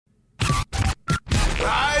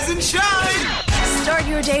and shine. Start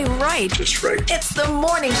your day right. Just right. It's the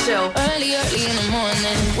morning show. Early in the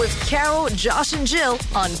morning. With Carol, Josh, and Jill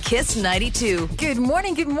on Kiss 92. Good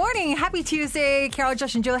morning, good morning. Happy Tuesday. Carol,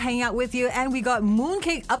 Josh, and Jill hanging out with you. And we got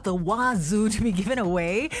mooncake up the wazoo to be given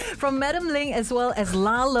away from Madam Ling as well as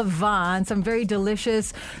La Levan. Some very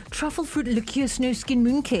delicious truffle fruit liqueur snow skin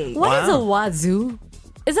mooncake. What is a wazoo?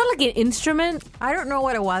 Is that like an instrument? I don't know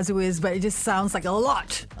what a wazoo is, but it just sounds like a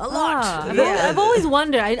lot. A lot. I've always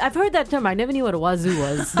wondered. I've heard that term. I never knew what a wazoo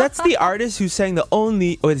was. That's the artist who sang the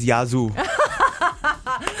only... Oh, it's Yazoo.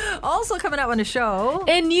 Also coming up on the show.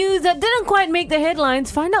 In news that didn't quite make the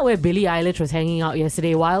headlines, find out where Billie Eilish was hanging out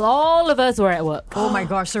yesterday while all of us were at work. Oh my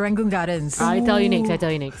gosh, Serangoon Gardens. I tell you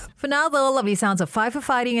next. For now, though, lovely sounds of 5 for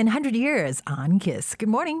Fighting in 100 Years on Kiss. Good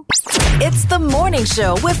morning. It's the morning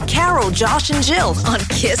show with Carol, Josh, and Jill on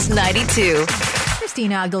Kiss 92.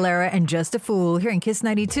 Christina Aguilera and Just a Fool here in Kiss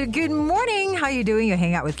 92. Good morning. How you doing? You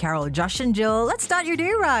hang out with Carol, Josh, and Jill. Let's start your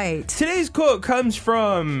day right. Today's quote comes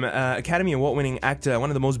from Academy Award-winning actor,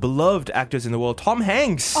 one of the most beloved actors in the world, Tom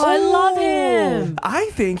Hanks. Oh, I love him. I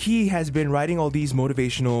think he has been writing all these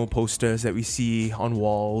motivational posters that we see on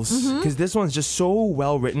walls because this one's just so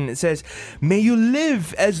well written. It says, "May you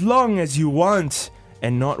live as long as you want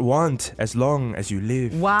and not want as long as you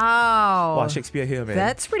live." Wow. Wow, Shakespeare here, man.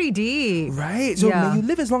 That's pretty deep. Right. So Yeah. may you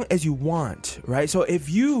live as long as you want, right? So if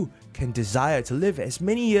you can desire to live as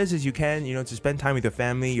many years as you can, to spend time with your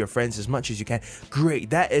family, your friends as much as you can, great.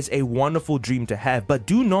 That is a wonderful dream to have. But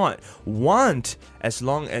do not want as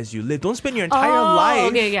long as you live. Don't spend your entire life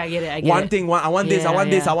Okay, yeah, I get it. I want this, I want this,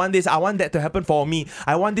 Yeah. I want this, I want that to happen for me.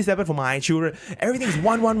 I want this to happen for my children. Everything's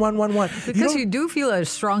one. Because you do feel a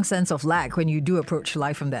strong sense of lack when you do approach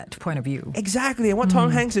life from that point of view. Exactly. And what Tom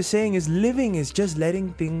Hanks is saying is living is just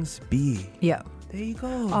letting things be. Yeah. There you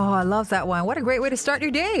go. Oh, I love that one. What a great way to start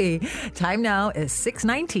your day. Time now is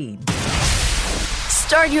 6:19.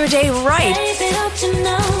 Start your day right.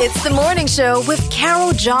 It's the morning show with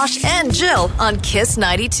Carol, Josh, and Jill on Kiss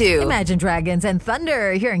 92. Imagine Dragons and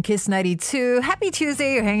Thunder here in Kiss 92. Happy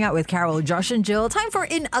Tuesday. You're hanging out with Carol, Josh, and Jill. Time for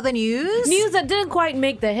In Other News. News that didn't quite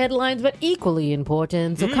make the headlines, but equally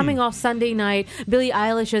important. So coming off Sunday night, Billie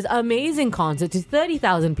Eilish's amazing concert to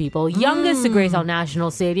 30,000 people, youngest to grace our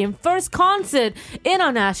national stadium, first concert in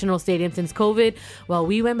our national stadium since COVID. While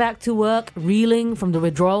we went back to work, reeling from the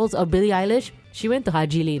withdrawals of Billie Eilish, she went to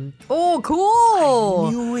Haji Lane. Oh, cool.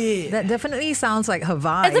 I knew it. That definitely sounds like her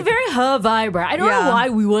vibe. It's a very her vibe, right? I don't know why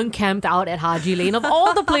we weren't camped out at Haji Lane. Of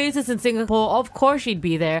all the places in Singapore, of course she'd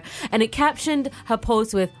be there. And it captioned her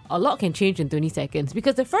post with, "A lot can change in 20 seconds."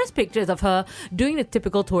 Because the first picture is of her doing the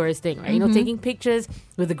typical tourist thing, right? Taking pictures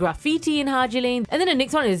with the graffiti in Haji Lane. And then the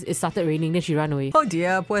next one is it started raining, then she ran away. Oh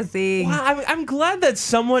dear, poor thing. Wow, I'm glad that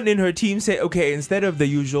someone in her team said, okay, instead of the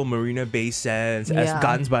usual Marina Bay Sands as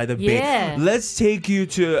Gardens by the Bay, Yeah. let's take you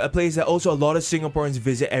to a place that also a lot of Singaporeans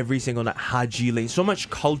visit every single night, Haji Lane. So much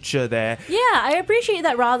culture there. Yeah, I appreciate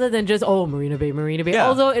that rather than just, Marina Bay. Yeah.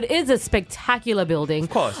 Although it is a spectacular building.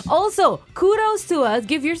 Of course. Also, kudos to us.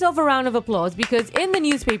 Give yourself a round of applause because in the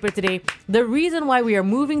newspaper today, the reason why we are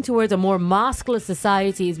moving towards a more maskless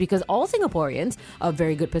society is because all Singaporeans, a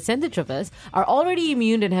very good percentage of us, are already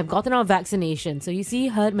immune and have gotten our vaccination. So you see,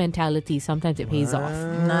 herd mentality, sometimes it pays off.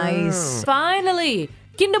 Nice. Finally,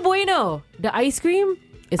 Kinder Bueno, the ice cream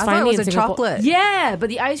is I thought it finally was in a Singapore. chocolate. Yeah, but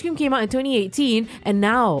the ice cream came out in 2018 and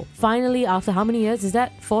now, finally, after how many years? Is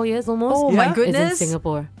that 4 years almost? Oh my It's goodness. in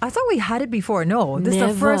Singapore. I thought we had it before. No, this is the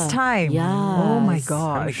Never. first time. Yes. Oh my I'm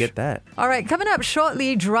gosh. gonna get that. All right, coming up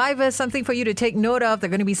shortly, drivers, something for you to take note of. There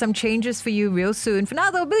are going to be some changes for you real soon. For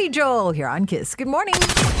now, though, Billy Joel here on Kiss. Good morning.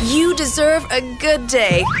 You deserve a good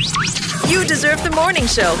day. You deserve the morning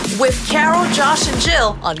show with Carol, Josh, and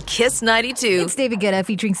Jill on Kiss 92. It's David Guetta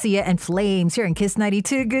featuring Sia and Flames here in Kiss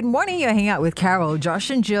 92. Good morning. You're hanging out with Carol, Josh,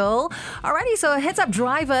 and Jill. Alrighty, so heads up,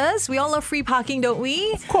 drivers. We all love free parking, don't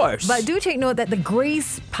we? Of course. But do take note that the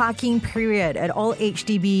grace parking period at all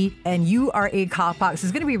HDB and URA car parks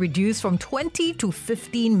is going to be reduced from 20 to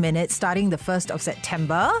 15 minutes starting the 1st of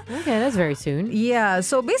September. Okay, that's very soon. Yeah,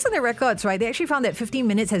 so based on their records, right, they actually found that 15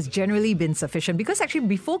 minutes has generally been sufficient because actually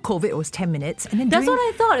before COVID it was 10 minutes. And then That's what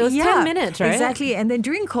I thought. It was 10 minutes, right? Exactly. And then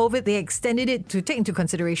during COVID, they extended it to take into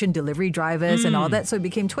consideration delivery drivers and all that. So it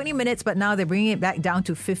became 20 minutes, but now they're bringing it back down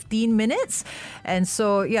to 15 minutes. And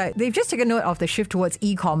so, yeah, they've just taken note of the shift towards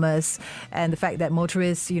e-commerce and the fact that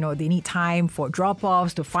motorists, they need time for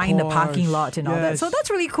drop-offs to find the parking lot and all that. So that's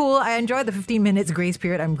really cool. I enjoyed the 15 minutes grace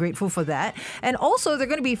period. I'm grateful for that. And also, they're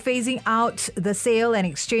going to be phasing out the sale and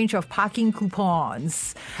exchange of parking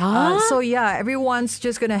coupons. So, yeah, everyone's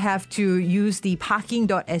just going to have to use the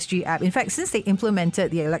parking.sg app. In fact, since they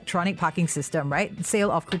implemented the electronic parking system, right,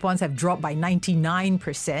 sale of coupons have dropped by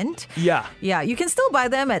 99%. Yeah. Yeah, you can still buy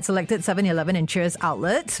them at selected 7-Eleven and Cheers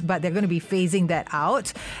outlets, but they're going to be phasing that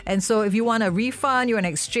out. And so if you want a refund, you want to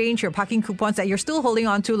exchange your parking coupons that you're still holding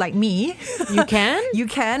on to, like me. You can? You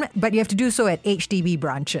can, but you have to do so at HDB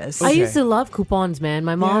branches. I used to love coupons, man.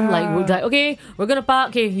 My mom would like, okay, we're going to park.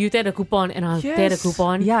 Okay, you tear the coupon and I'll tear the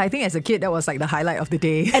coupon. Yeah, I think as a kid, that was like the highlight of the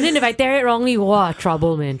day. And then if I tear it wrongly, wow,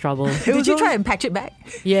 trouble, man, trouble. Did you try and patch it back?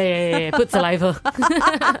 Yeah. Put saliva.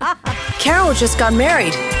 Carol just got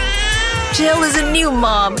married. Jill is a new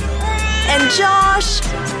mom. And Josh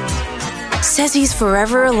says he's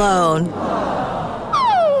forever alone.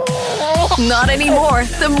 Not anymore.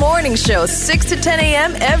 The morning show, 6 to 10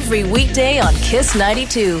 a.m. every weekday on Kiss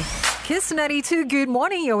 92. Kiss 92, good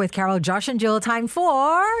morning. You're with Carol, Josh, and Jill. Time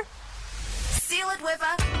for... Seal it with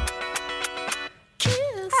a...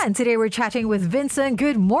 And today we're chatting with Vincent.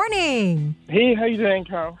 Good morning. Hey, how you doing,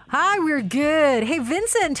 Carol? Hi, we're good. Hey,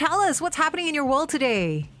 Vincent, tell us what's happening in your world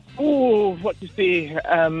today. Oh, what to say?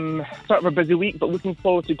 Sort of a busy week, but looking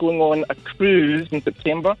forward to going on a cruise in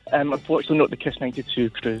September. Unfortunately, not the Kiss 92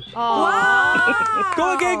 cruise. Wow.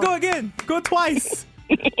 Go again. Go twice.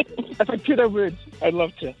 If I could, I would. I'd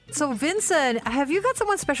love to. So, Vincent, have you got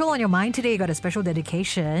someone special on your mind today? You got a special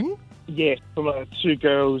dedication? Yes, from two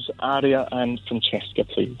girls, Aria and Francesca,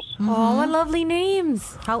 please. Oh, what lovely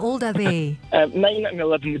names. How old are they? 9 and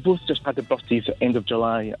 11, they both just had their birthdays at the end of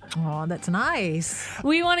July. Oh, that's nice.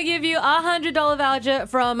 We want to give you a $100 voucher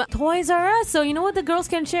from Toys R Us, so you know what the girls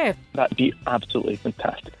can share. That'd be absolutely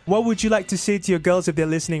fantastic. What would you like to say to your girls if they're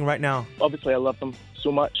listening right now? Obviously, I love them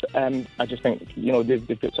so much. I just think,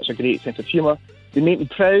 they've got such a great sense of humour. They make me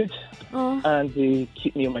proud. And they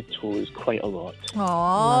keep me on my toes quite a lot.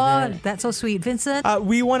 Oh, that's so sweet. Vincent?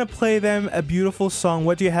 We want to play them a beautiful song.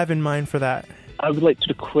 What do you have in mind for that? I would like to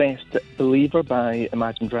request Believer by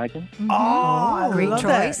Imagine Dragons. Oh, great love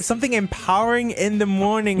choice. That. Something empowering in the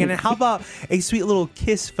morning. And how about a sweet little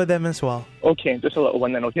kiss for them as well? Okay, just a little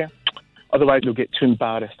one then, okay? Otherwise, you'll get too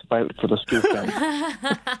embarrassed for the school friends.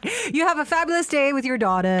 You have a fabulous day with your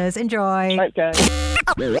daughters. Enjoy. Right, guys.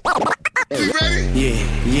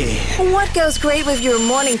 Yeah. What goes great with your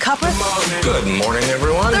morning cuppa? Good morning,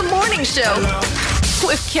 everyone. The morning show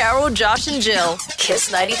with Carol, Josh, and Jill. Kiss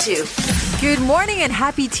 92. Good morning and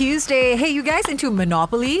happy Tuesday. Hey, you guys into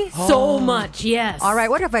Monopoly? So much, yes. All right,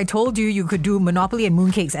 what if I told you could do Monopoly and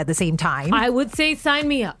mooncakes at the same time? I would say sign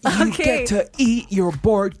me up. You get to eat your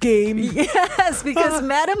board game. Yes, because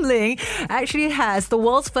Madam Ling actually has the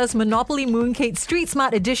world's first Monopoly Mooncake Street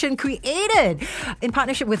Smart Edition created in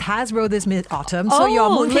partnership with Hasbro this mid-autumn. So your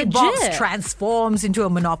mooncake box transforms into a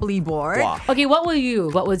Monopoly board. Wow. Okay, what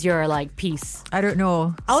was your piece? I don't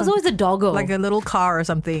know. I was always a doggo. Like a little car or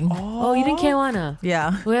something. Oh, you didn't care, Wana?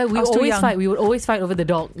 Yeah. Well, we I was too always young. fight. We would always fight over the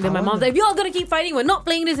dog. Then my mom's like, if you're all gonna keep fighting, we're not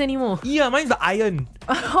playing this anymore. Yeah, mine's the iron.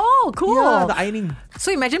 Oh, cool. Yeah, the ironing. So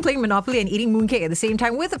imagine playing Monopoly and eating mooncake at the same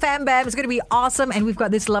time with a fam bam. It's going to be awesome. And we've got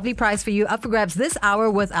this lovely prize for you up for grabs this hour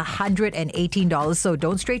worth $118. So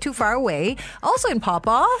don't stray too far away. Also in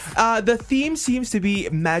Pop-Off. The theme seems to be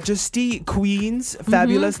majesty, queens,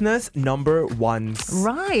 fabulousness, number ones.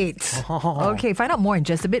 Right. Okay, find out more in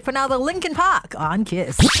just a bit. For now, the Linkin Park on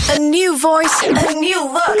Kiss. A new voice, a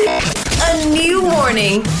new look, a new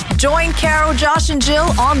morning. Join Carol, Josh, and Jill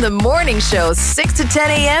on the morning show, 6 to 10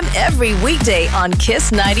 a.m. every weekday on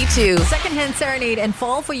Kiss 92. Secondhand Serenade and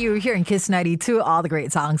Fall for You here in Kiss 92. All the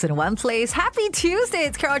great songs in one place. Happy Tuesday.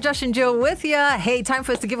 It's Carol, Josh, and Jill with you. Hey, time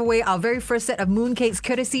for us to give away our very first set of mooncakes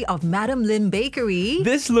courtesy of Madam Lim Bakery.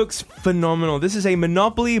 This looks phenomenal. This is a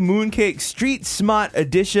Monopoly Mooncake Street Smart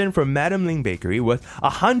Edition from Madam Ling Bakery worth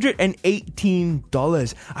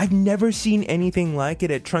 $118. I've never seen anything like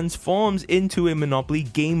it. It transforms into a Monopoly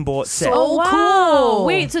game board set. So Wow. cool.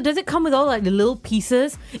 Wait, so does it come with all the little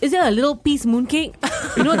pieces? Is there a little piece mooncake?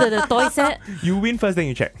 You know the toy set? You win first, then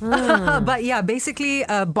you check. But yeah, basically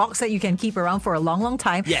a box that you can keep around for a long, long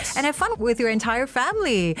time. Yes. And have fun with your entire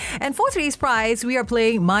family. And for today's prize, we are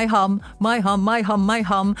playing My Hum, My Hum, My Hum, My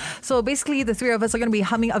Hum. So basically, the three of us are going to be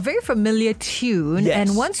humming a very familiar tune. Yes.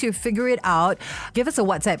 And once you figure it out, give us a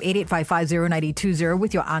WhatsApp 88550920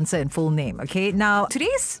 with your answer and full name. Okay. Now,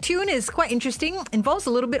 today's tune is quite interesting. Involves a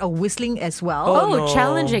little bit of whistling as well. Oh, no.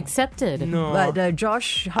 challenge accepted. No. But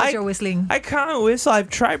Josh, how's your whistling? I can't whistle. I've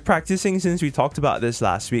tried practicing since we talked about this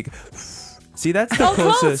last week. See, that's the Oh,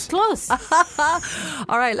 closest. close.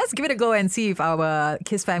 All right, let's give it a go and see if our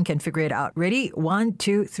Kiss fam can figure it out. Ready? 1,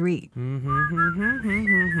 2, 3.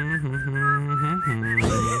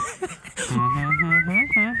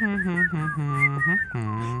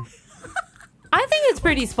 I think it's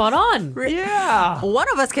pretty spot on. Yeah. One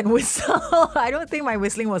of us can whistle. I don't think my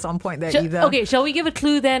whistling was on point there either. Okay, shall we give a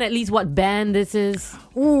clue then, at least what band this is?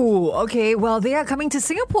 Ooh, okay. Well, they are coming to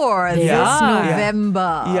Singapore this are.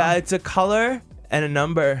 November. Yeah, it's a color and a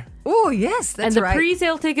number. Oh, yes, that's And the right.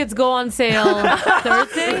 pre-sale tickets go on sale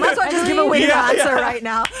Thursday. Might as well just give away the Yeah, answer right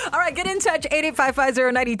now. All right, get in touch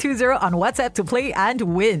 88550920 on WhatsApp to play and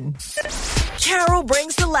win. Carol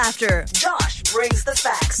brings the laughter. Josh brings the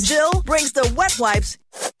facts. Jill brings the wet wipes.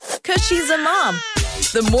 Cause she's a mom.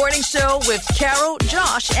 The morning show with Carol,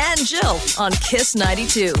 Josh, and Jill on Kiss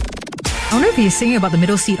 92. I wonder if he's singing about the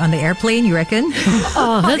middle seat on the airplane, you reckon?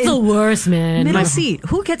 Oh, that's the worst, man. Middle seat.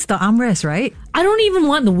 Who gets the armrest, right? I don't even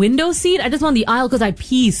want the window seat. I just want the aisle because I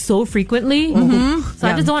pee so frequently. So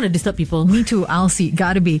I just don't want to disturb people. Me too, aisle seat.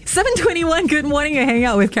 Gotta be. 7:21. Good morning. You're hanging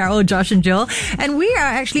out with Carol, Josh, and Jill. And we are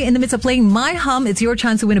actually in the midst of playing My Hum. It's your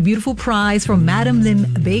chance to win a beautiful prize from Madam Lim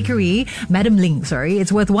Bakery. Madam Ling, sorry.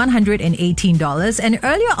 It's worth $118. And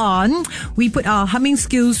earlier on, we put our humming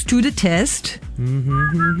skills to the test.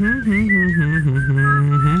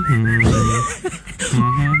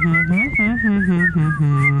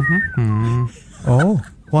 Oh.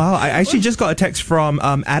 Wow, I actually just got a text from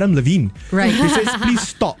Adam Levine. Right. He says, please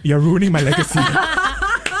stop. You're ruining my legacy.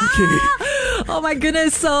 Okay. Oh my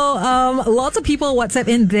goodness. So lots of people WhatsApp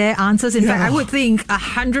in their answers. In fact, I would think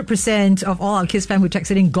 100% of all our Kiss fans who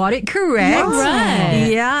texted in got it correct. Right.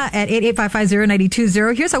 Yeah, at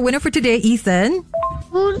 88550920. Here's our winner for today, Ethan.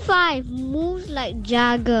 Moon 5 moves like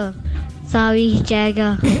Jagger. Sorry,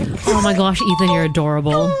 Jagger. Oh my gosh, Ethan, you're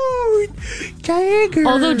adorable. Jagger.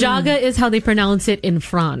 Although Jaga is how they pronounce it in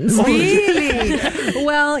France. Really?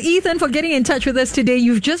 Well, Ethan, for getting in touch with us today,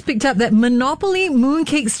 you've just picked up that Monopoly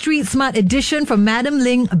Mooncake Street Smart Edition from Madam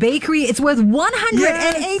Ling Bakery. It's worth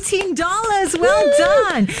 $118. Well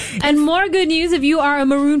done. And more good news, if you are a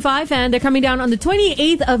Maroon 5 fan, they're coming down on the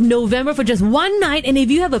 28th of November for just one night. And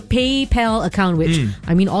if you have a PayPal account, which,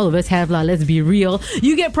 I mean, all of us have, let's be real,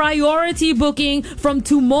 you get priority booking from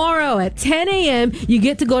tomorrow at 10 a.m. You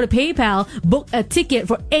get to go to PayPal, book a ticket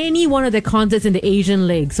for any one of the concerts in the Asian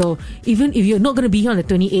leg. So even if you're not going to be here on the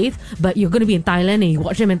 28th, but you're going to be in Thailand and you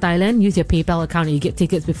watch them in Thailand, use your PayPal account and you get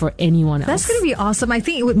tickets before anyone else. That's going to be awesome. I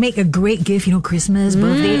think it would make a great gift, Christmas,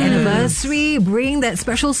 birthday, anniversary. Bring that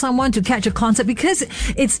special someone to catch a concert because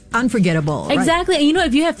it's unforgettable. Right? Exactly. And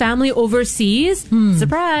if you have family overseas,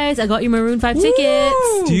 surprise, I got you Maroon 5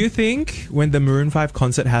 tickets. Do you think when the Maroon 5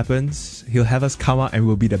 concert happens, he'll have us come out and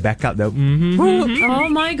we'll be the backup? Oh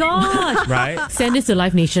my God. Right? Send this to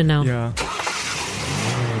Live Nation now. Yeah.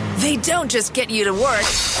 They don't just get you to work,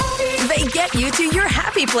 they get you to your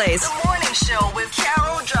happy place. The morning show with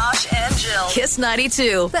Carol, Josh, and Jill. Kiss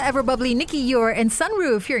 92. The ever bubbly Nikki Yor and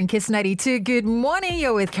Sunroof here in Kiss 92. Good morning.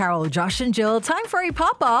 You're with Carol, Josh, and Jill. Time for a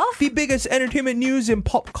pop-off. The biggest entertainment news in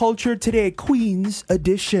pop culture today, Queen's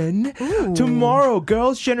Edition. Tomorrow,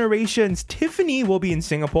 Girls' Generation's Tiffany will be in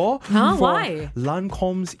Singapore Huh? for Why?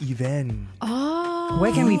 Lancôme's event.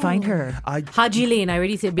 Where can we find her? Haji Lane, I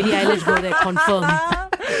already said Billie Eilish go there, confirm.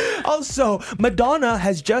 Also, Madonna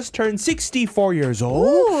has just turned 64 years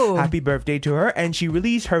old. Happy birthday to her. And she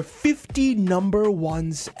released her 50 number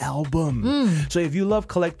ones album. So if you love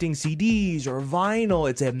collecting CDs or vinyl,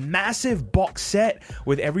 it's a massive box set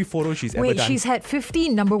with every photo she's ever Wait, done. she's had 50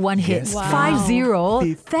 number one hits. Yes. Wow.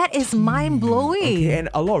 50. That is mind-blowing. Okay, and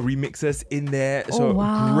a lot of remixes in there. So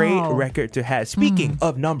wow. great record to have. Speaking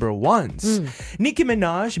of number ones, Nicki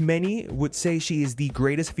Minaj, many would say she is the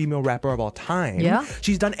greatest female rapper of all time. Yeah.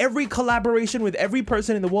 She's done everything every collaboration with every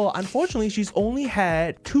person in the world. Unfortunately, she's only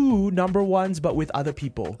had 2 number ones, but with other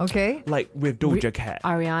people. Okay. Like with Doja Cat.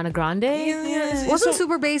 Ariana Grande? Yes. Wasn't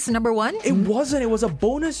Super Bass number one? It wasn't. It was a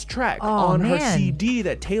bonus track on her man. CD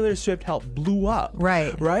that Taylor Swift helped blew up.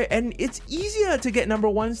 Right. Right? And it's easier to get number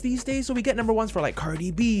ones these days. So we get number ones for like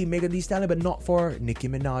Cardi B, Megan Thee Stallion, but not for Nicki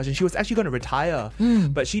Minaj. And she was actually going to retire.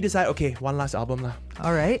 But she decided, okay, one last album lah.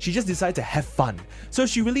 All right. She just decided to have fun. So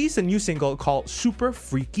she released a new single called Super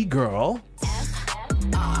Freaky Girl.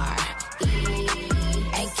 Not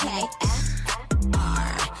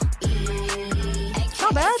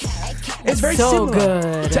bad. It's very So similar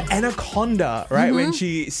good. to Anaconda, right? When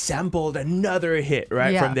she sampled another hit,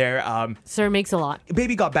 right? Yeah. From there, Sir Makes a Lot.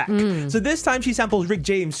 Baby Got Back. So this time she sampled Rick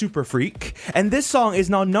James' Super Freak. And this song is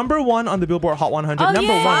now number 1 on the Billboard Hot 100. Oh,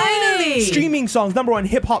 number yay! 1 Finally! streaming songs, number 1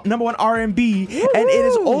 hip hop, number 1 R&B. And it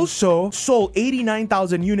is also sold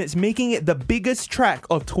 89,000 units, making it the biggest track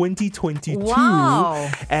of 2022.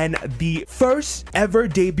 Wow. And the first ever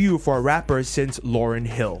debut for a rapper since Lauryn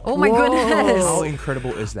Hill. Oh my goodness. How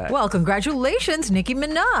incredible is that? Well, congratulations, Nicki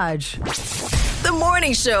Minaj. The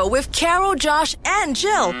Morning Show with Carol, Josh, and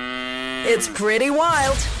Jill. It's pretty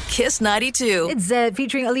wild. Kiss 92. It's Zed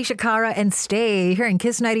featuring Alicia Cara and Stay here in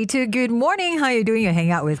Kiss 92. Good morning. How are you doing? You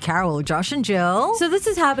hang out with Carol, Josh, and Jill. So this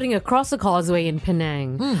is happening across the causeway in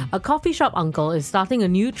Penang. A coffee shop uncle is starting a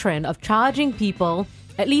new trend of charging people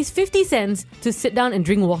at least 50 cents to sit down and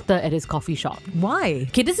drink water at his coffee shop. Why?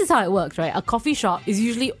 Okay, this is how it works, right? A coffee shop is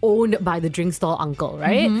usually owned by the drink stall uncle,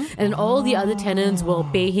 right? And all the other tenants will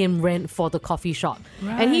pay him rent for the coffee shop.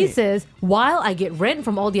 And he says, while I get rent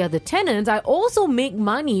from all the other tenants, I also make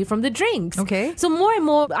money from the drinks. Okay. So more and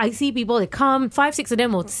more, I see people, they come, 5-6 of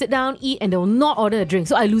them will sit down, eat, and they will not order a drink.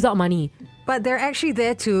 So I lose out money. But they're actually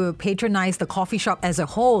there to patronize the coffee shop as a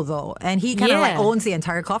whole, though. And he kind of like owns the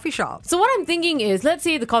entire coffee shop. So what I'm thinking is, let's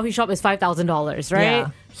say the coffee shop is $5,000, right? Yeah.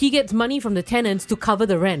 He gets money from the tenants to cover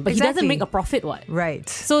the rent, but he Exactly. doesn't make a profit, what? Right.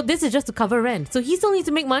 So this is just to cover rent. So he still needs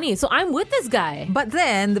to make money. So I'm with this guy. But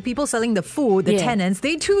then the people selling the food, the Yeah. tenants,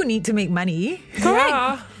 they too need to make money.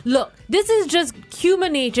 Correct. Look, this is just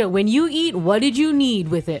human nature. When you eat, what did you need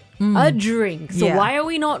with it? A drink. So Yeah. why are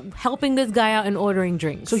we not helping this guy out and ordering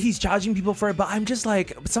drinks? So he's charging people for it, but I'm just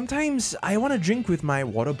like, sometimes I want to drink with my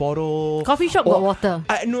water bottle. Coffee shop got water.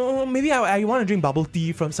 No, maybe I want to drink bubble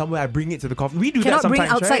tea from somewhere. I bring it to the coffee. We do Cannot that bring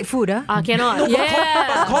sometimes, outside right? food, huh? Cannot.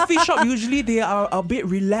 Yeah. Coffee shop usually they are a bit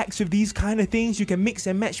relaxed with these kind of things. You can mix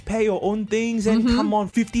and match, pair your own things, and come on,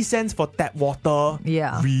 50 cents for tap water.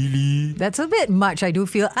 Yeah. Really? That's a bit much, I do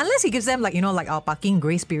feel. Unless he gives them like our parking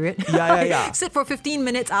grace period. Yeah. Sit for 15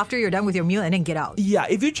 minutes after you're done with your meal and then get out. Yeah,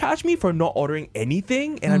 if you charge me for not ordering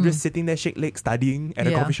anything and I'm just sitting there shake leg studying at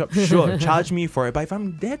a coffee shop, sure, charge me for it. But if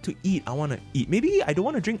I'm there to eat, I want to eat. Maybe I don't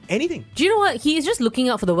want to drink anything. Do you know what? He is just looking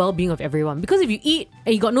out for the well-being of everyone. Because if you eat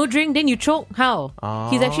and you got no drink, then you choke. How?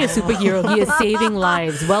 He's actually a superhero. He is saving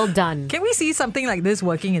lives. Well done. Can we see something like this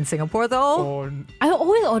working in Singapore though? I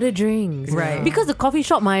always order drinks. Right. Because the coffee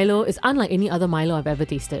shop Milo is unlike any other Milo I've ever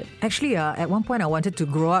tasted. Actually, at one point I wanted to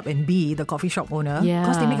grow up and be the coffee shop owner. Yeah.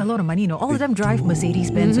 Because they make a lot of money, All of them drive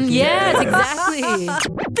Mercedes-Benz. Okay? Yes, exactly.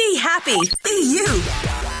 Be happy. Be you.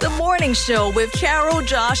 The Morning Show with Carol,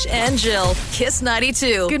 Josh, and Jill. Kiss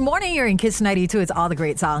 92. Good morning, you're in Kiss 92. It's all the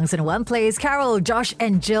great songs in one place. Carol, Josh,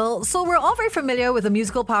 and Jill. So we're all very familiar with the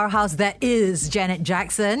musical powerhouse that is Janet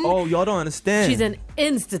Jackson. Oh, y'all don't understand. She's an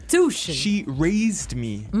institution. She raised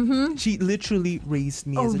me. She literally raised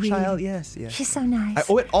me as a really? child. Yes. She's so nice. I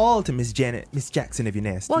owe it all to Miss Jackson, if you're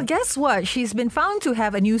nasty. Well, guess what? She's been found to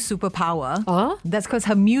have a new superpower. That's because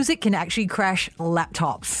her music can actually crash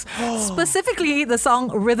laptops. Specifically, the song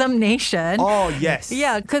Rhythm Nation. Oh, yes.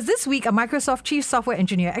 Yeah, because this week, a Microsoft chief software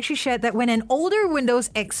engineer actually shared that when an older Windows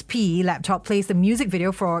XP laptop plays the music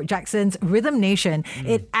video for Jackson's Rhythm Nation,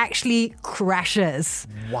 it actually crashes.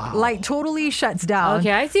 Wow. Like, totally shuts down.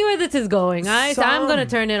 Okay, I see where this is going. I'm going to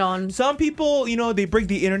turn it on. Some people, they break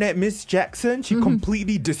the internet. Miss Jackson, she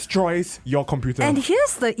completely destroys your computer. And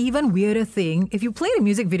here's the even weirder thing. If you play the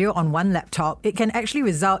music video on one laptop, it can actually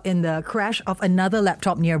result in the crash of another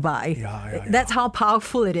laptop nearby. Yeah. That's how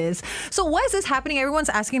powerful it is. So why is this happening? Everyone's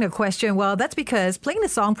asking the question. Well, that's because playing the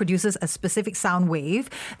song produces a specific sound wave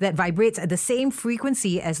that vibrates at the same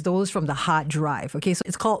frequency as those from the hard drive. Okay, so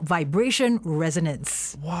it's called vibration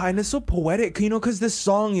resonance. Wow, and it's so poetic, because this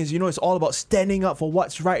song is, it's all about standing up for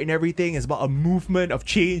what's right and everything. It's about a movement of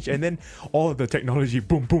change, and then all of the technology,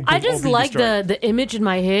 boom, boom, boom. I just all being like destroyed. the image in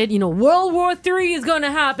my head. World War III is going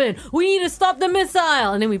to happen. We need to stop the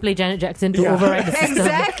missile. And then we play Janet Jackson to override the system.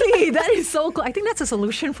 Exactly. That is so cool. I think that's a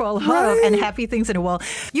solution for a lot of unhappy things in the world.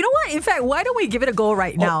 You know what? In fact, why don't we give it a go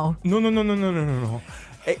right now? No.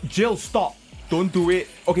 Hey, Jill, stop. Don't do it.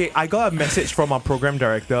 Okay, I got a message from our program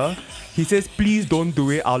director. He says, please don't do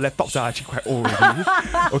it. Our laptops are actually quite old already.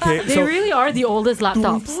 Okay, They really are the oldest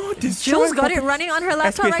laptops. Jill's got it running on her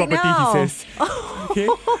laptop S-Pace right property, now. he says. Okay.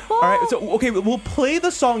 All right. So, okay, we'll play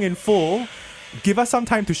the song in full. Give us some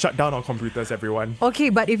time to shut down our computers, everyone. Okay,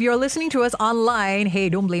 but if you're listening to us online, hey,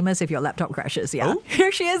 don't blame us if your laptop crashes, yeah? Oh?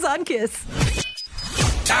 Here she is on Kiss.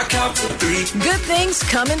 I count to three. Good things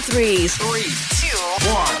come in threes. 3, 2,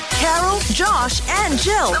 1. Carol, Josh, and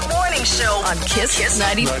Jill. The morning show on Kiss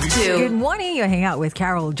 92. Good morning. You're hanging out with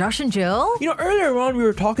Carol, Josh, and Jill. You know, earlier on we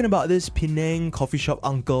were talking about this Penang coffee shop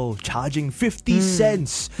uncle charging 50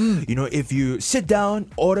 cents. You know, if you sit down,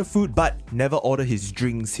 order food, but never order his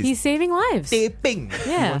drinks, his He's saving lives. taping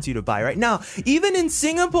he Yeah. wants you to buy right now. Even in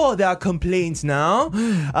Singapore, there are complaints now.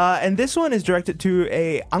 And this one is directed to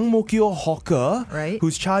a Ang Mo Kio hawker Right.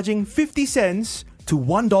 who's charging 50 cents to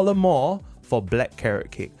 $1 more for black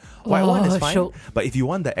carrot cake. White one is fine, shiok. but if you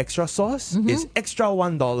want the extra sauce, it's extra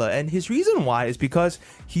 $1. And his reason why is because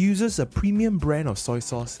he uses a premium brand of soy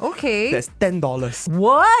sauce. Okay. That's $10.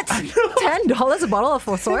 What? $10 a bottle of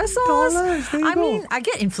soy sauce? $10, there you I go. mean, I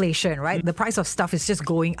get inflation, right? The price of stuff is just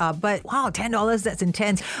going up. But wow, $10, that's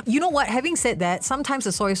intense. You know what? Having said that, sometimes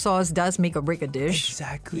the soy sauce does make or break a dish.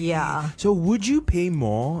 Exactly. Yeah. So would you pay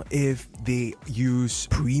more if they use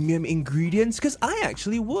premium ingredients? Because I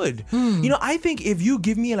actually would. You know, I think if you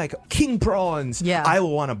give me like king prawns, Yeah. I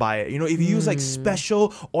will want to buy it. You know, if you use like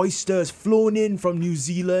special oysters flown in from New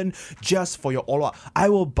Zealand just for your ola, I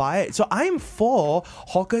will buy it. So I'm for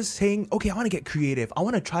hawkers saying, okay, I want to get creative. I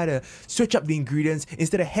want to try to switch up the ingredients.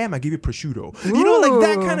 Instead of ham, I give you prosciutto. You know, like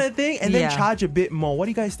that kind of thing. And then Yeah. charge a bit more. What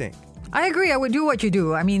do you guys think? I agree. I would do what you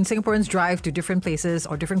do. I mean, Singaporeans drive to different places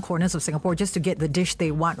or different corners of Singapore just to get the dish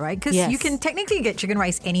they want, right? Because Yes. you can technically get chicken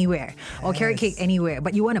rice anywhere or carrot cake anywhere,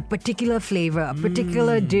 but you want a particular flavor, a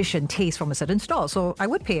particular dish and taste from a certain stall. So I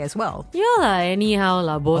would pay as well. Yeah,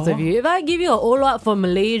 anyhow, both of you. If I give you an olak from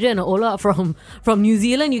Malaysia and an olak from New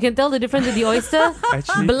Zealand, you can tell the difference with the oyster.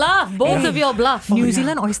 Actually- Bluff. Both of you are bluff. New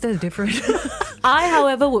Zealand oyster is different. I,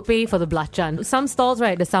 however, would pay for the belacan. Some stalls,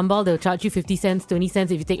 right, the sambal, they'll charge you 50 cents, 20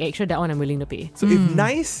 cents. If you take extra, that one I'm willing to pay. So if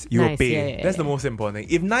nice, you will Nice, pay. yeah. That's the most important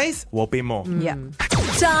thing. If nice, we'll pay more. Yeah.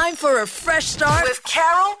 Time for a fresh start with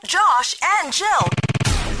Carol, Josh, and Jill.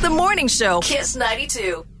 The morning show. Kiss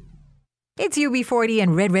 92. It's UB40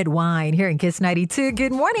 and Red Wine here in Kiss 92.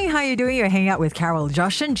 Good morning. How you doing? You're hanging out with Carol,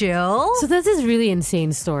 Josh, and Jill. So there's this really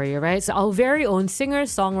insane story, right? So our very own singer,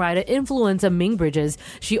 songwriter, influencer Ming Bridges,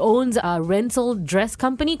 she owns a rental dress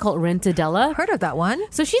company called Rentadella. Heard of that one?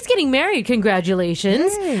 So she's getting married,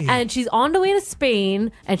 congratulations. Yay. And she's on the way to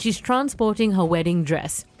Spain and she's transporting her wedding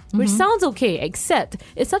dress. Which sounds okay, except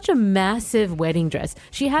it's such a massive wedding dress.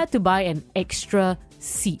 She had to buy an extra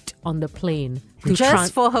seat on the plane. to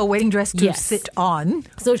Just for her wedding dress to Yes. sit on.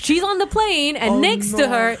 So she's on the plane and next to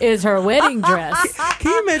her is her wedding dress. Can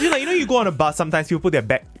you imagine, like, you know, you go on a bus, sometimes people put their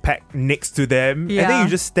backpack next to them, and Yeah. then you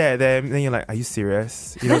just stare at them, and then you're like, are you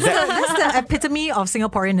serious? You know, that, That's the epitome of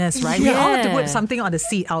Singaporeanness, right? We all have to Yeah. put something on the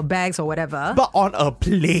seat, our bags or whatever. but on a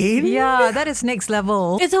plane? Yeah, that is next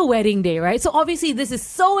level. It's her wedding day, right? So obviously this is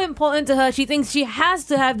so important to her. She thinks she has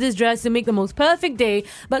to have this dress to make the most perfect day.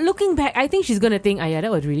 But looking back, I think she's going to think, yeah, that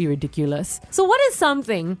was really ridiculous. So what is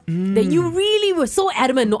something that you really were so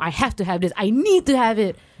adamant, no, I have to have this, I need to have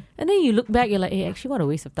it. And then you look back, you're like, hey, actually, what a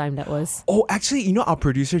waste of time that was. Oh, actually, you know, our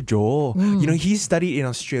producer Joel, you know, he studied in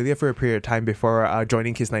Australia for a period of time before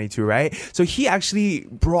joining Kiss 92, right? So he actually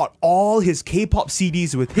brought all his K-pop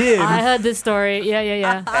CDs with him. I heard this story.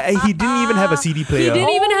 Yeah. And he didn't even have a CD He player. didn't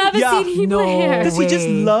even have a Yeah. CD No. player. Because he just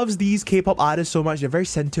way. loves these K-pop artists so much. They're very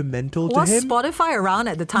sentimental to Was him. Spotify around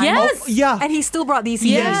at the time? Yes. Oh, yeah. And he still brought these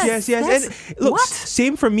CDs. Yes. That's- And look, what?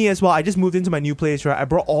 same for me as well. I just moved into my new place, right? I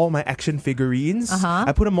brought all my action figurines.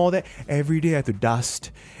 I put them all there. Every day I have to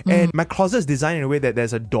dust. And my closet is designed in a way that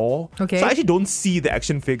there's a door. Okay. So I actually don't see the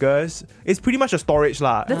action figures. It's pretty much a storage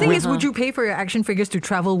lah. The thing is, would you pay for your action figures to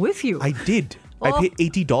travel with you? I did. I Oh. paid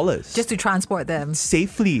 $80 just to transport them.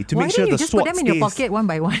 safely to Why make sure don't you the just put SWAT them in stays. your pocket one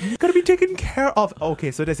by one? Gotta be taken care of. Okay,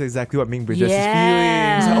 so that's exactly what Ming Bridges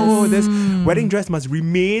Yes. is feeling. Oh, this wedding dress must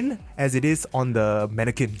remain as it is on the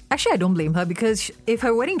mannequin. Actually, I don't blame her because if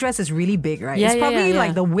her wedding dress is really big, right? Yeah, it's yeah, probably yeah.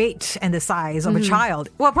 like the weight and the size of a child.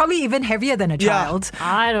 Well, probably even heavier than a Yeah. child.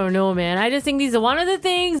 I don't know, man. I just think these are one of the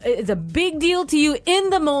things. It's a big deal to you in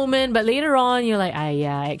the moment, but later on, you're like,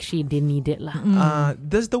 yeah, I actually didn't need it lah.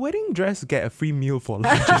 Does the wedding dress get a free meal for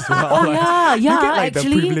lunch as well? Oh, yeah, You get like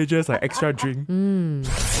actually. the privileges, like extra drink.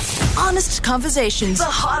 Honest conversations, the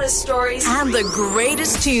hottest stories, and the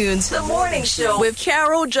greatest tunes. The Morning Show with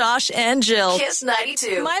Carol, Josh, and Jill. Kiss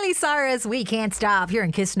 92. Miley Cyrus, We Can't Stop here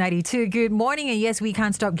in Kiss 92. Good morning, and yes, we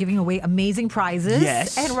can't stop giving away amazing prizes.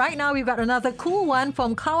 Yes. And right now, we've got another cool one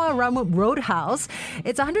from Kawa Ramuk Roadhouse.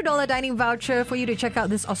 It's a $100 dining voucher for you to check out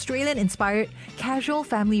this Australian-inspired casual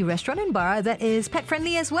family restaurant and bar that is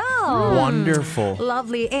pet-friendly as well. Wonderful.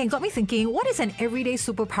 Lovely. And got me thinking, what is an everyday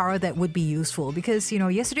superpower that would be useful? Because,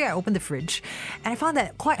 yesterday I opened the fridge and I found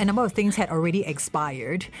that quite a number of things had already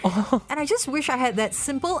expired. And I just wish I had that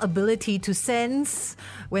simple ability to sense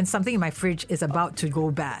when something in my fridge is about to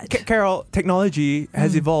go bad. Carol, technology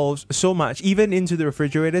has evolved so much, even into the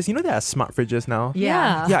refrigerators. You know there are smart fridges now?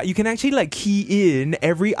 Yeah. Yeah, you can actually key in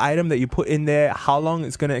every item that you put in there, how long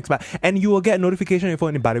it's going to expire. And you will get a notification on your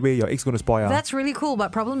phone, and by the way, your egg's going to spoil. That's really cool,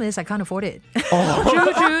 but problem is I can't afford it. True.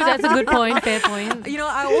 That's a good point. Fair point.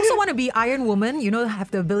 I also want to be Iron Woman,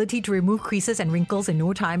 have the ability to remove creases and wrinkles in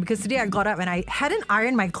no time, because today I got up and I hadn't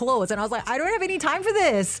ironed my clothes and I was like, I don't have any time for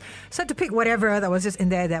this. So I had to pick whatever that was just in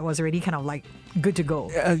there that was already kind of good to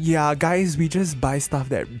go. Yeah, guys, we just buy stuff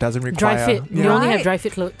that doesn't require... Dry fit. You only have dry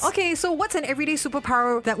fit clothes. Okay, so what's an everyday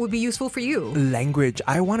superpower that would be useful for you? Language.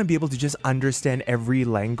 I want to be able to just understand every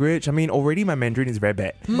language. I mean, already my Mandarin is very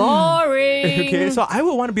bad. Boring. Okay, so I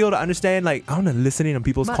would want to be able to understand, I want to listen in on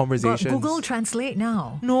people's conversations. Google Translate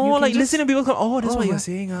now. No, listen to people that's what you're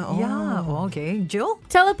saying. Yeah, okay. Jill?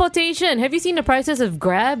 Teleportation. Have you seen the prices of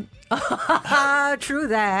Grab? True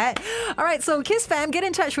that. All right, so Kiss fam, get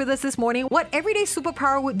in touch with us this morning. What everyday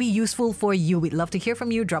superpower would be useful for you? We'd love to hear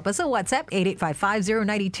from you. Drop us a WhatsApp,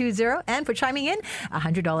 88550920. And for chiming in, a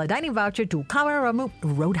 $100 dining voucher to Kawaramu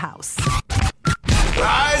Roadhouse.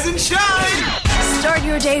 Rise and shine. Start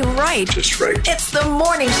your day right. That's right. It's the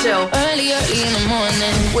Morning Show Early in the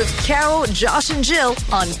morning. with Carol, Josh, and Jill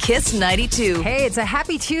on Kiss 92. Hey, it's a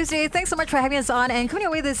happy Tuesday. Thanks so much for having us on. And coming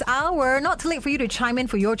away this hour, not too late for you to chime in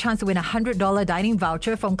for your chance to win a $100 dining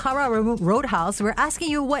voucher from Kara Roadhouse. We're asking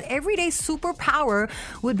you what everyday superpower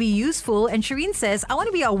would be useful. And Shireen says, I want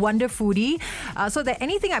to be a wonder foodie so that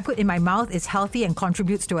anything I put in my mouth is healthy and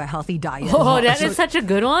contributes to a healthy diet. Oh, that is such a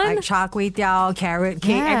good one. Like char kway teow, carrot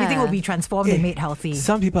cake, Yeah. everything will be transformed and made healthy.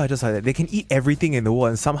 Some people are just like that. They can eat everything in the world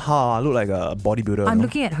and somehow look like a bodybuilder. I'm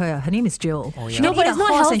looking at her. Her name is Jill. yeah. She No, can but eat it's a not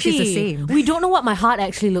horse healthy. and she's the same. We don't know what my heart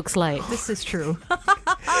actually looks like. This is true.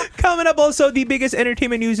 Coming up also, the biggest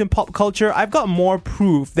entertainment news in pop culture. I've got more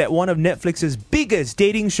proof that one of Netflix's biggest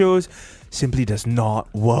dating shows simply does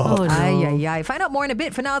not work. Oh, no. Ay. Find out more in a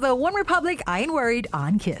bit. For now, though, One Republic, I Ain't Worried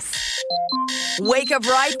on Kiss. Wake up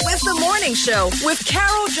right with the Morning Show with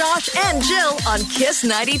Carol, Josh, and Jill on Kiss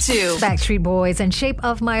 92. Backstreet Boys and Shape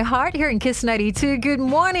of My Heart here in Kiss 92. Good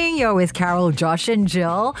morning. You're with Carol, Josh, and Jill.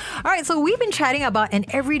 All right, so we've been chatting about an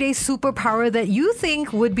everyday superpower that you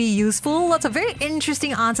think would be useful. Lots of very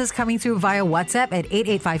interesting answers coming through via WhatsApp at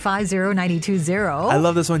 88550920. I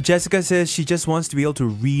love this one. Jessica says she just wants to be able to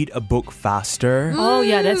read a book faster. Oh,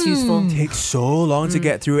 yeah, that's useful. Takes so long to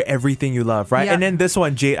get through everything you love, right? Yeah. And then this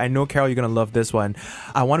one, Jade, I know, Carol, you're going to love this one.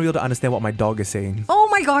 I want to be able to understand what my dog is saying. Oh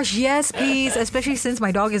my gosh, yes, please. Especially since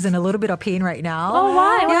my dog is in a little bit of pain right now. Oh,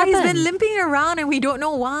 why? What Yeah, he's happened? been limping around and we don't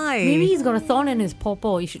know why. Maybe he's got a thorn in his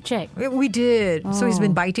pawpaw. You should check. We did. So he's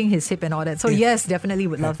been biting his hip and all that. So yes, definitely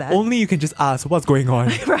would love that. Only you can just ask what's going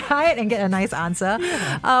on. Right, and get a nice answer.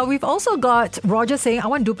 We've also got Roger saying, I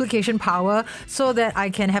want duplication power so that I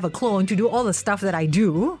can have a clone to do all the stuff that I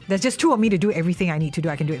do. There's just two of me to do everything I need to do.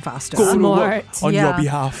 I can do it faster. Go to work Smart. on your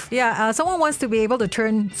behalf. Yeah, someone wants to be able to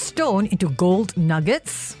turn stone into gold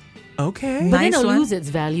nuggets. Okay. But then Nice it'll one. lose its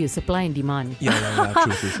value, supply and demand. Yeah.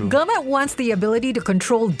 True. Gurmat wants the ability to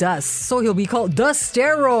control dust, so he'll be called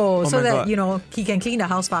Dustero, so my that, God. he can clean the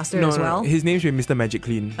house faster as well. His name should be Mr. Magic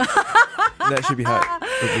Clean. That should be hard.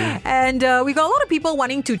 Okay. And we got a lot of people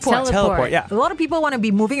wanting to Teleport, yeah. A lot of people want to be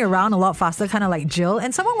moving around a lot faster, kind of like Jill.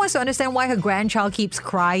 And someone wants to understand why her grandchild keeps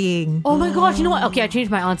crying. Oh my gosh, you know what? Okay, I changed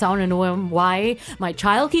my answer. I want to know why my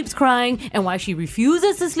child keeps crying and why she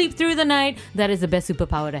refuses to sleep through the night. That is the best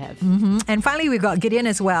superpower to have. And finally, we've got Gideon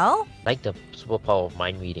as well. Like the superpower of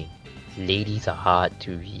mind reading. Ladies are hard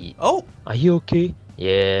to read. Oh, Are you okay?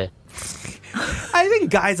 Yeah. I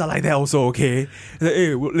think guys are like that also, okay? Like,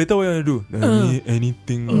 hey, later what you gonna do?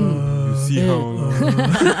 Anything. You see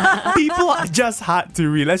how... People are just hard to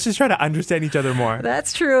read. Let's just try to understand each other more.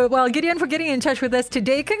 That's true. Well, Gideon, for getting in touch with us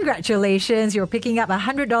today, congratulations. You're picking up a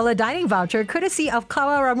 $100 dining voucher courtesy of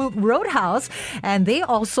Kawaramu Roadhouse. And they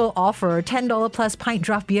also offer $10 plus pint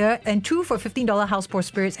draft beer and 2 for $15 house pour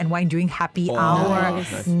spirits and wine during happy hour.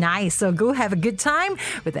 Nice. So go have a good time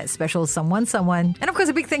with that special someone. And of course,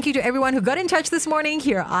 a big thank you to everyone who got in touch this morning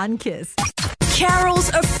here on Kiss. Carol's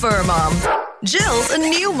a fur mom. Jill's a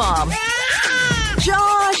new mom.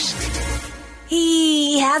 Josh,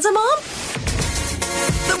 he has a mom?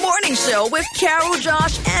 The Morning Show with Carol,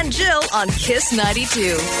 Josh, and Jill on Kiss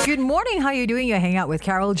 92. Good morning. How are you doing? You're hanging out with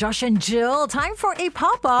Carol, Josh, and Jill. Time for a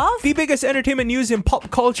pop-off. The biggest entertainment news in pop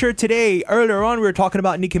culture today. Earlier on, we were talking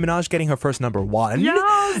about Nicki Minaj getting her first number one.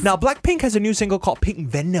 Yes. Now, Blackpink has a new single called Pink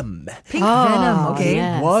Venom. Pink Venom, okay.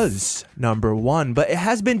 yes. It was number one, but it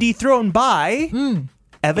has been dethroned by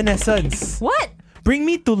Evanescence. What? Bring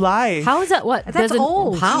Me to Life. How is that? What? That's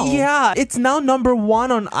old. How? Yeah, it's now number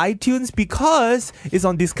one on iTunes because it's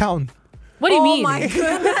on discount. What do you mean? Oh my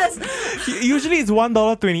goodness. Usually it's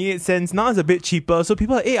 $1.28. Now it's a bit cheaper. So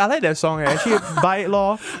people are, hey, I like that song. Actually, buy it,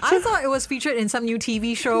 lor. I thought it was featured in some new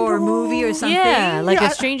TV show or movie or something. Yeah, like Yeah,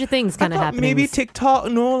 a Stranger Things kind of happening. Maybe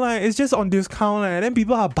TikTok, no, like it's just on discount, and then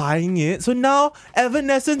people are buying it. So now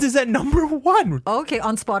Evanescence is at number one Okay,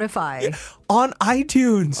 on Spotify. on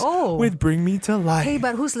iTunes. Oh. With Bring Me to Life. Hey,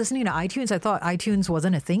 but who's listening to iTunes? I thought iTunes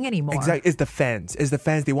wasn't a thing anymore. Exactly, it's the fans. It's the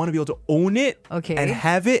fans. They want to be able to own it, Okay. and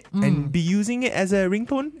have it, and be using it as a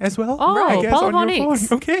ringtone as well. Oh, I guess, on your Polyphonics.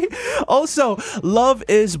 phone. Okay. Also, Love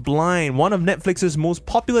is Blind, one of Netflix's most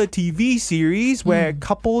popular TV series, where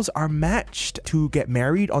couples are matched to get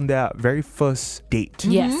married on their very first date.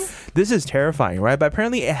 Yes. This is terrifying, right? But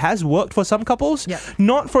apparently it has worked for some couples. Yep.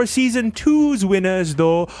 Not for season 2's winners,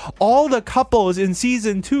 though. All the couples in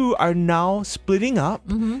season 2 are now splitting up,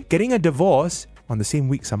 getting a divorce on the same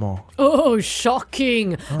week somehow. Oh,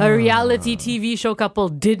 shocking. A reality TV show couple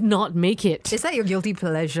did not make it. Is that your guilty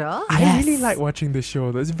pleasure? I really like watching this show.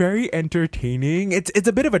 It's very entertaining. It's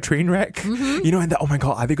a bit of a train wreck, you know, and oh my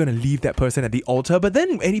god, are they going to leave that person at the altar? But then,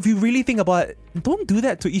 and if you really think about it, don't do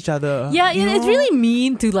that to each other. Yeah, you it's know? really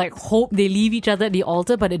mean to like hope they leave each other at the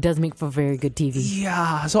altar, but it does make for very good TV.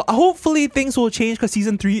 Yeah, so hopefully things will change because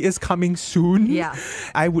season 3 is coming soon. Yeah.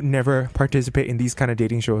 I would never participate in these kind of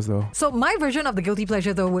dating shows though. So my version of the guilty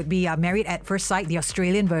pleasure though would be Married at First Sight, the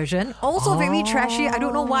Australian version. Also very trashy. I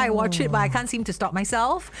don't know why I watch it, but I can't seem to stop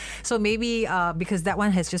myself. So maybe because that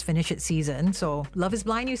one has just finished its season. So Love is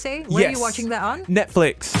Blind, you say? Where are you watching that on?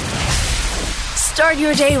 Netflix. Start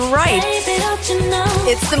your day right.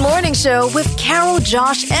 It's the Morning Show with Carol,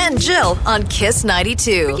 Josh, and Jill on Kiss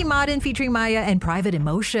 92. Ricky Martin featuring Maya and Private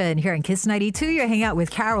Emotion here on Kiss 92. You're hanging out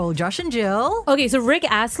with Carol, Josh, and Jill. Okay, so Rick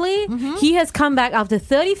Astley, he has come back after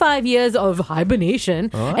 35 years of hibernation,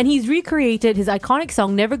 and he's recreated his iconic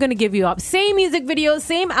song, Never Gonna Give You Up. Same music video,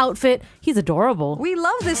 same outfit. He's adorable. We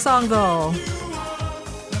love this song though.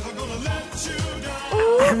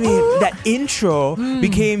 I mean, that intro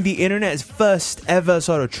became the internet's first ever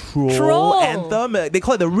sort of troll anthem. They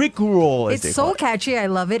call it the Rick Roll. as It's they so call it. catchy. I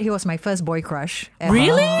love it. He was my first boy crush. ever.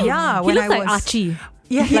 Really? Yeah. He when looks I like was Archie.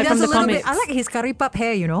 Yeah, he Like does from a the little bit. comics. I like his curry-pup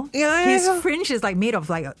hair, you know? Yeah, His yeah. fringe is like made of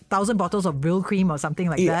like 1,000 bottles of Brill cream or something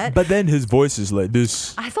like Yeah, that. but then his voice is like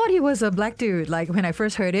this. I thought he was a black dude, like when I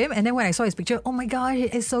first heard him. And then when I saw his picture, oh my God, he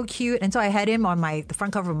is so cute. And so I had him on the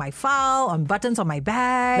front cover of my file, on buttons on my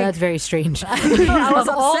bag. That's very strange. I was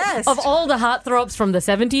obsessed. Of all the heartthrobs from the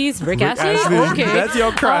 70s, Rick Astley? Astley, Okay. that's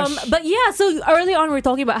your crush. But yeah, so early on we were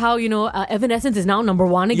talking about how, Evanescence is now number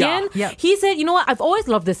one again. Yeah. He said, you know what, I've always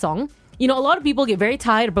loved this song. You know, a lot of people get very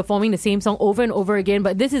tired of performing the same song over and over again,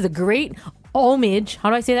 but this is a great homage.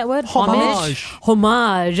 How do I say that word?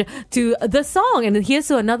 Homage to the song. And here's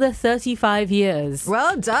to another 35 years.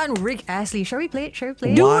 Well done, Rick Astley. Shall we play it? Shall we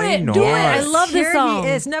play it? Do Why it. not? Do it. I love this Here song. he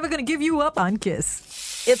is, never gonna give you up on Kiss.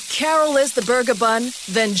 If Carol is the burger bun,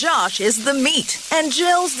 then Josh is the meat. And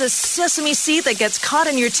Jill's the sesame seed that gets caught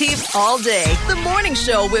in your teeth all day. The Morning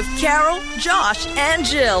Show with Carol, Josh, and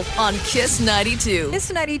Jill on Kiss 92.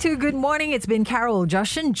 Kiss 92, good morning. It's been Carol,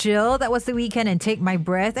 Josh, and Jill. That was the weekend and Take My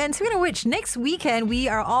Breath. And speaking of which, next weekend we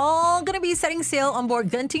are all going to be setting sail on board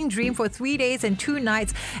Genting Dream for 3 days and 2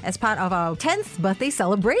 nights as part of our 10th birthday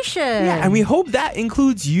celebration. Yeah, and we hope that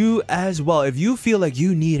includes you as well. If you feel like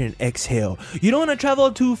you need an exhale, you don't want to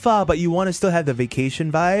travel too far, but you want to still have the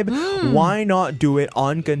vacation vibe, why not do it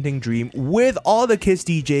on Genting Dream with all the Kiss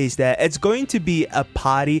DJs there? It's going to be a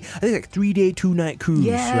party. I think like 3-day, 2-night cruise, right?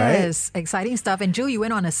 Yes, exciting stuff. And Jill, you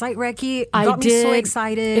went on a site recce. I Got me did. so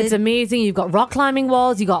excited. It's amazing. You've got rock climbing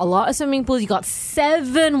walls, you got a lot of swimming pools, you got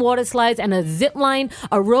 7 water slides and a zip line,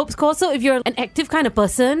 a ropes course. So if you're an active kind of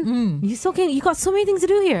person, you got so many things to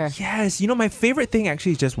do here. Yes, my favorite thing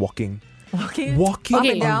actually is just walking. walking Up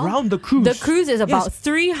and down? around the cruise. The cruise is about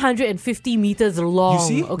 350 meters long. You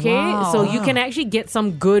see? Okay, Wow. so you can actually get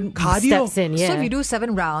some good Cardio. steps in. Yeah. So if you do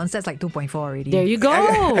 7 rounds, that's like 2.4 already. there you go.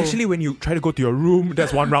 Actually, when you try to go to your room,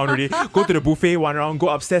 that's 1 round already. Go to the buffet, 1 round. Go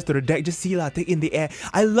upstairs to the deck, just see take in the air.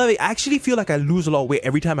 I love it. I actually feel like I lose a lot of weight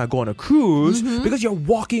every time I go on a cruise because you're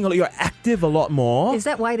walking a lot, you're active a lot more. Is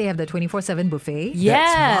that why they have the 24/7 buffet?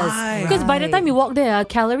 Yes, why. because by the time you walk there,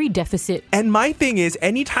 calorie deficit. And my thing is,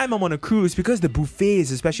 anytime I'm on a cruise, because the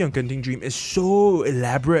buffets, especially on Genting Dream, is so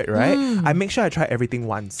elaborate, right? I make sure I try everything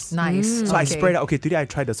once. Nice. So I spread out. Okay, today I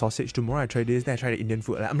tried the sausage. Tomorrow I try this. Then I try the Indian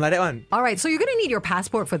food. I'm like that one. All right, so you're going to need your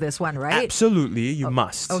passport for this one, right? Absolutely, you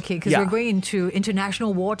must. Okay, because we're going into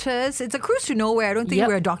international waters. It's a cruise to nowhere. I don't think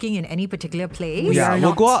we're docking in any particular place.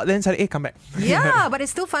 We'll go out then suddenly, come back. Yeah, but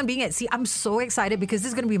it's still fun being at sea. I'm so excited because this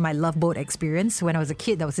is going to be my Love Boat experience. When I was a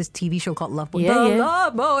kid, there was this TV show called Love Boat.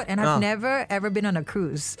 Love Boat. And I've never, ever been on a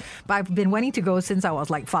cruise. But I've been wanting to go since I was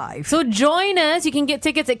like 5. So join us. You can get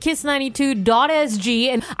tickets at kiss92.sg.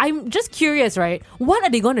 And I'm just curious, right? What are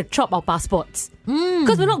they going to chop our passports?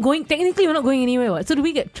 Because we're not going anywhere. What? So do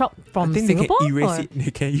we get chopped from I think Singapore? they can erase it.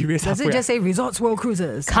 They can erase Does it just say Resorts World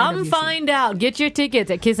Cruises? Come find out. Get your tickets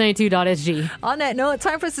at kiss92.sg. On that note,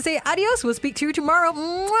 time for us to say adios. We'll speak to you tomorrow.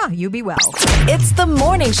 Mwah. You be well. It's the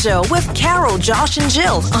morning show with Carol, Josh, and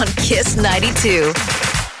Jill on Kiss 92.